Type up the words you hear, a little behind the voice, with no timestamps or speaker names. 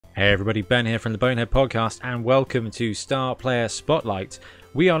Hey everybody, Ben here from the Bonehead podcast and welcome to Star Player Spotlight.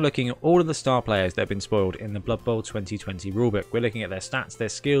 We are looking at all of the star players that have been spoiled in the Blood Bowl 2020 rulebook. We're looking at their stats, their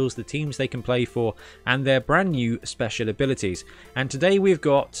skills, the teams they can play for and their brand new special abilities. And today we've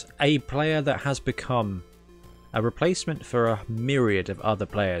got a player that has become a replacement for a myriad of other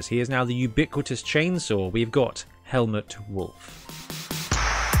players. He is now the ubiquitous chainsaw. We've got Helmut Wulf.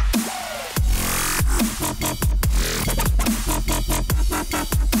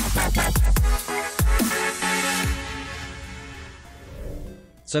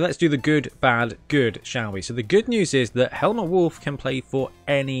 So let's do the good, bad, good, shall we? So the good news is that Helmut Wulf can play for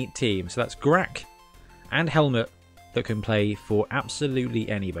any team. So that's Grak and Helmut that can play for absolutely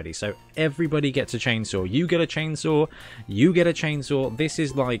anybody. So everybody gets a chainsaw. You get a chainsaw, you get a chainsaw. This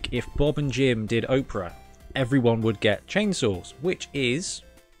is like if Bob and Jim did Oprah. Everyone would get chainsaws, which is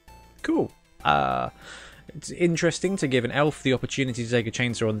cool. It's interesting to give an elf the opportunity to take a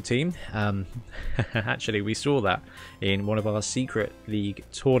chainsaw on the team. Actually, we saw that in one of our Secret League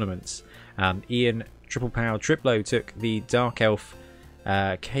tournaments. Ian Triple Power Triplo took the Dark Elf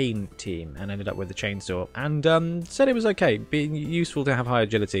Kane team and ended up with the chainsaw. And said it was okay, being useful to have high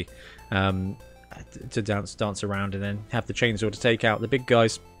agility to dance around and then have the chainsaw to take out the big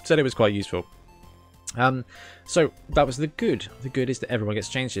guys. Said it was quite useful. So that was the good. The good is that everyone gets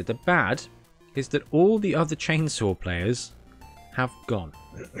chainsawed. The bad is that all the other chainsaw players have gone.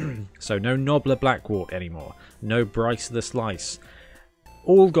 So no Nobbler Blackwart anymore. No Bryce the Slice.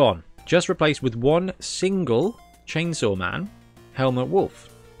 All gone. Just replaced with one single chainsaw man, Helmut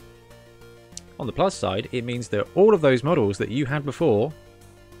Wulf. On the plus side, it means that all of those models that you had before,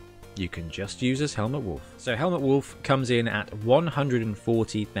 you can just use as Helmut Wulf. So Helmut Wulf comes in at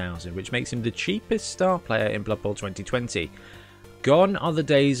 140,000, which makes him the cheapest star player in Blood Bowl 2020. Gone are the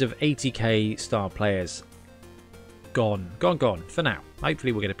days of 80k star players. Gone for now.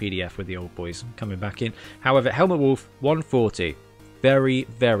 Hopefully we'll get a PDF with the old boys coming back in. However, Helmut Wulf, 140. Very,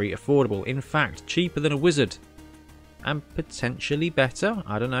 very affordable. In fact, cheaper than a wizard. And potentially better.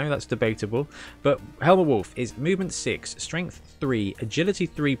 I don't know, that's debatable. But Helmut Wulf is movement 6, strength 3, agility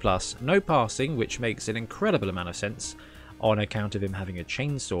 3+, no passing, which makes an incredible amount of sense on account of him having a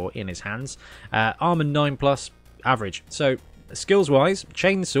chainsaw in his hands. Armor 9+, average. So skills wise,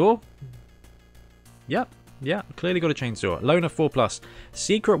 chainsaw. Yep, clearly got a chainsaw. Loner 4+,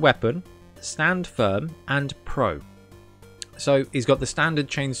 secret weapon, stand firm, and pro. So he's got the standard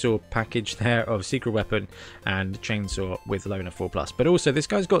chainsaw package there of secret weapon and chainsaw with Loner 4+. But also this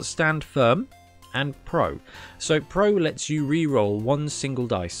guy's got stand firm and pro. So pro lets you re-roll one single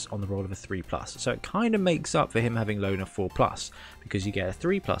dice on the roll of a 3+. So it kind of makes up for him having Loner 4+, because you get a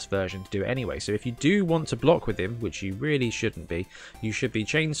 3+ version to do it anyway. So if you do want to block with him, which you really shouldn't be, you should be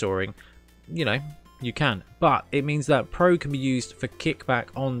chainsawing, you know, you can. But it means that pro can be used for kickback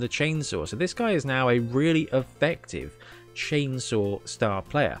on the chainsaw. So this guy is now a really effective chainsaw star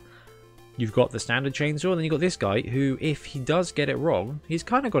player. You've got the standard chainsaw, and then you've got this guy who, if he does get it wrong, he's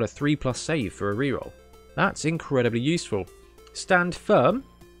kind of got a 3+ save for a reroll. That's incredibly useful. Stand firm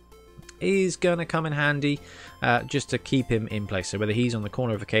is going to come in handy just to keep him in place. So whether he's on the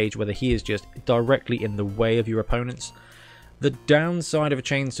corner of a cage, whether he is just directly in the way of your opponents. The downside of a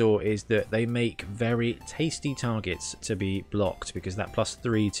chainsaw is that they make very tasty targets to be blocked, because that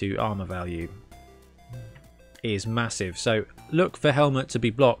 +3 to armor value is massive. So look for Helmut to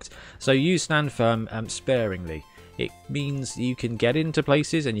be blocked. So use stand firm sparingly. It means you can get into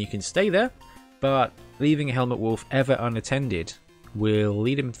places and you can stay there, but leaving Helmut Wulf ever unattended will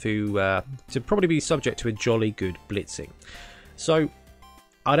lead him to probably be subject to a jolly good blitzing. So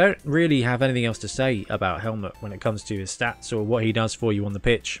I don't really have anything else to say about Helmut when it comes to his stats or what he does for you on the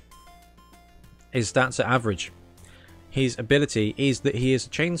pitch. His stats are average. His ability is that he is a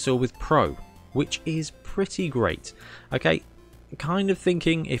chainsaw with pro, which is pretty great. Okay, kind of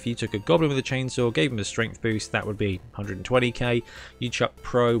thinking if you took a goblin with a chainsaw, gave him a strength boost, that would be 120k. You chuck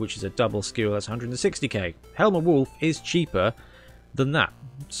pro, which is a double skill, that's 160k. Helmut Wulf is cheaper than that.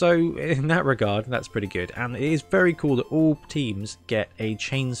 So in that regard, that's pretty good. And it is very cool that all teams get a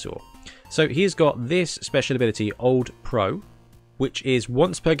chainsaw. So he's got this special ability, Old Pro, which is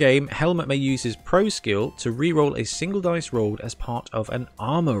once per game, Helmut may use his pro skill to reroll a single dice rolled as part of an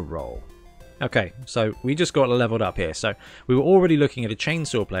armor roll. Okay, so we just got leveled up here. So we were already looking at a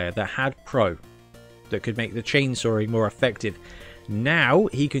chainsaw player that had pro, that could make the chainsawing more effective. Now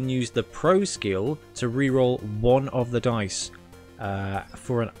he can use the pro skill to reroll one of the dice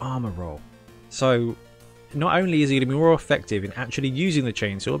for an armor roll. So not only is he going to be more effective in actually using the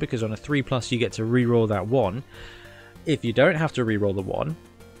chainsaw, because on a 3+ you get to reroll that one. If you don't have to reroll the one,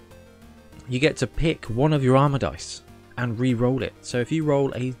 you get to pick one of your armor dice and re-roll it. So if you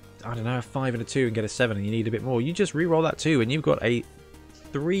roll a I don't know, a 5 and a 2 and get a 7 and you need a bit more, you just re-roll that 2 and you've got a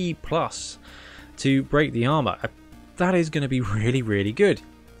 3+ to break the armor. That is going to be really, really good.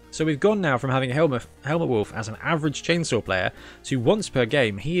 So we've gone now from having Helmut Wulf as an average chainsaw player to once per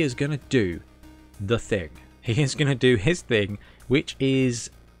game he is going to do the thing. He is going to do his thing, which is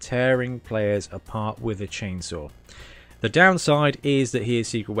tearing players apart with a chainsaw. The downside is that he is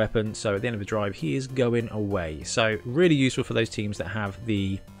secret weapon, so at the end of the drive he is going away. So really useful for those teams that have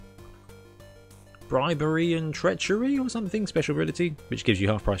the bribery and treachery or something special ability, which gives you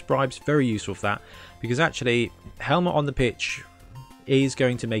half-price bribes. Very useful for that, because actually Helmut on the pitch is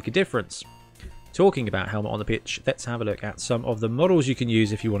going to make a difference. Talking about Helmut on the pitch, let's have a look at some of the models you can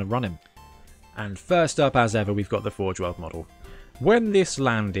use if you want to run him. And first up, as ever, we've got the Forge World model. When this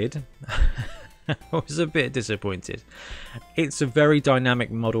landed, I was a bit disappointed. It's a very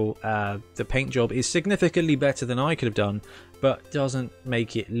dynamic model. The paint job is significantly better than I could have done, but doesn't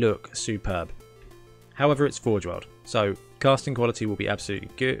make it look superb. However, it's Forge World, so casting quality will be absolutely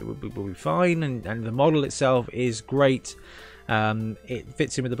good, will be fine, and the model itself is great. It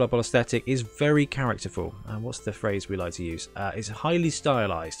fits in with the Blood Bowl aesthetic, is very characterful. What's the phrase we like to use? It's highly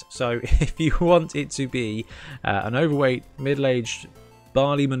stylized. So if you want it to be an overweight, middle-aged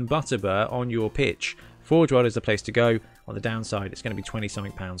Barleyman Butterbur on your pitch, Forge World is the place to go. On the downside, it's going to be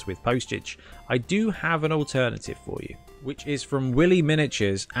 20-something pounds with postage. I do have an alternative for you, which is from Willy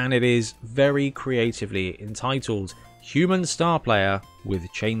Miniatures, and it is very creatively entitled Human Star Player with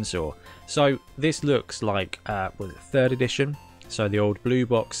Chainsaw. So this looks like was it 3rd edition, so the old blue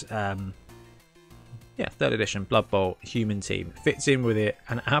box, yeah, 3rd edition Blood Bowl human team. Fits in with it,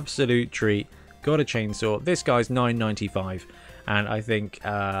 an absolute treat. Got a chainsaw. This guy's $9.95, and I think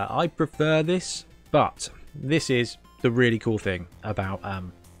I prefer this, but this is the really cool thing about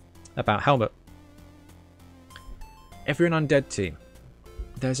Helmut. If you're an undead team,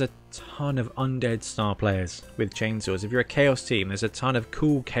 there's a ton of undead star players with chainsaws. If you're a chaos team, there's a ton of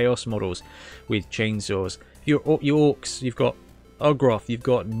cool chaos models with chainsaws. If you're orcs, you've got Ogroth, you've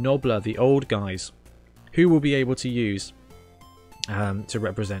got Nobler, the old guys, who will be able to use to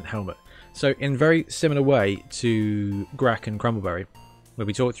represent Helmut. So in very similar way to Grack and Crumbleberry, when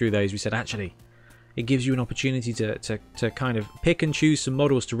we talked through those, we said actually it gives you an opportunity to kind of pick and choose some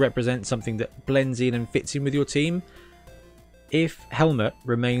models to represent something that blends in and fits in with your team. If Helmut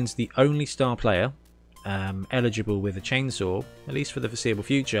remains the only star player eligible with a chainsaw, at least for the foreseeable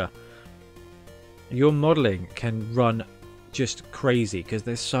future, your modelling can run just crazy because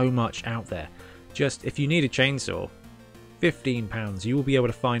there's so much out there. Just if you need a chainsaw, £15, you will be able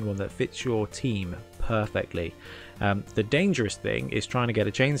to find one that fits your team perfectly. The dangerous thing is trying to get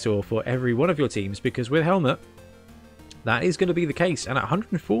a chainsaw for every one of your teams, because with Helmut, that is going to be the case, and at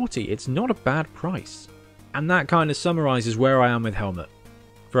 140, it's not a bad price. And that kind of summarises where I am with Helmut.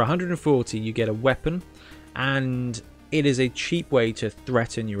 For 140, you get a weapon, and it is a cheap way to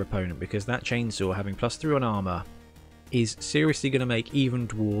threaten your opponent, because that chainsaw, having +3 on armour, is seriously going to make even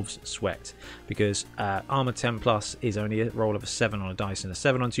dwarves sweat, because armour 10+ is only a roll of a 7 on a dice, and a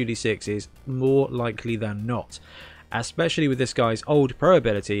 7 on 2d6 is more likely than not. Especially with this guy's old pro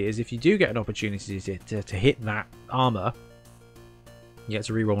ability, is if you do get an opportunity to hit that armour, you get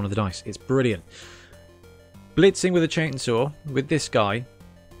to reroll one of the dice. It's brilliant. Blitzing with a chainsaw with this guy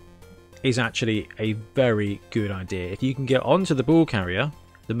is actually a very good idea. If you can get onto the ball carrier,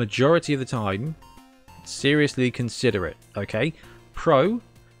 the majority of the time, seriously consider it, okay? Pro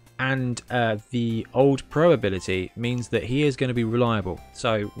and the old pro ability means that he is going to be reliable.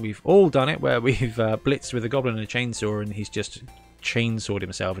 So we've all done it where we've blitzed with a goblin and a chainsaw and he's just chainsawed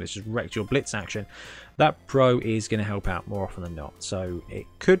himself and it's just wrecked your blitz action. That pro is going to help out more often than not. So it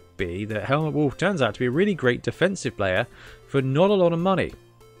could be that Helmut Wulf turns out to be a really great defensive player for not a lot of money.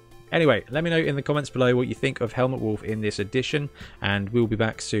 Anyway, let me know in the comments below what you think of Helmut Wulf in this edition, and we'll be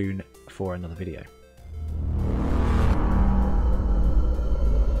back soon for another video.